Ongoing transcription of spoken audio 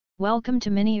Welcome to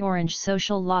Mini Orange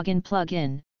Social Login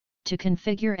plugin, to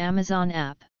configure Amazon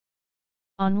app.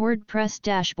 On WordPress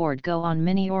dashboard, go on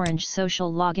Mini Orange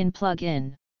Social Login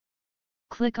plugin.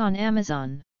 Click on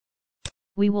Amazon.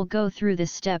 We will go through the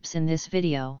steps in this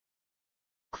video.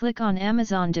 Click on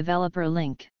Amazon developer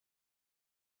link.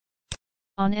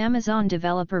 On Amazon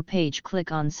developer page,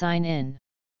 click on Sign In.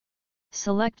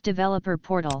 Select Developer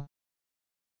Portal.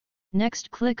 Next,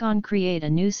 click on Create a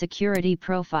new security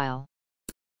profile.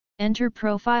 Enter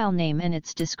profile name and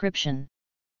its description.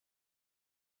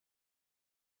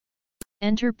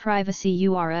 Enter privacy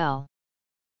URL.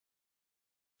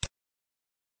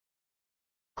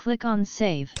 Click on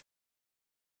Save.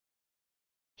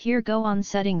 Here, go on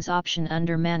Settings option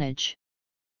under Manage.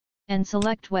 And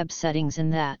select Web Settings in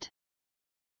that.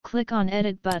 Click on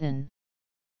Edit button.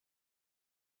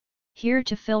 Here,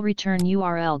 to fill return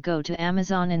URL, go to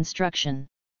Amazon instruction.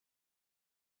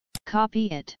 Copy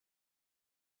it.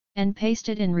 And paste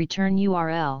it in return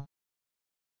URL.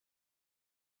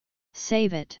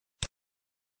 Save it.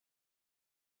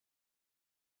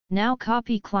 Now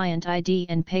copy client ID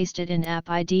and paste it in app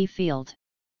ID field.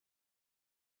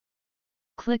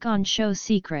 Click on Show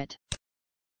Secret.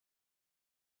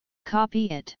 Copy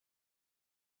it.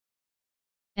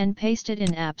 And paste it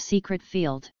in app secret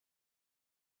field.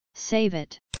 Save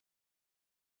it.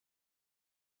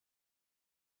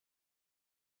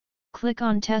 Click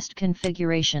on Test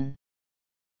Configuration.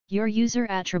 Your user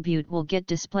attribute will get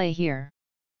display here.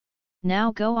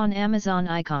 Now go on Amazon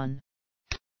icon.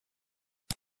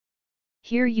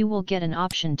 Here you will get an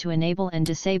option to enable and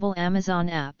disable Amazon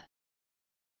app.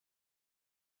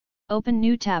 Open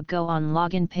new tab, go on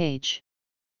Login page.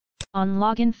 On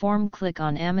Login form, click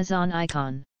on Amazon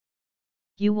icon.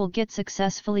 You will get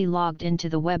successfully logged into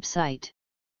the website.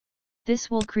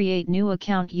 This will create new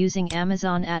account using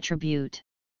Amazon attribute.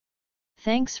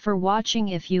 Thanks for watching.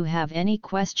 If you have any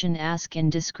question, ask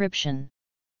in description.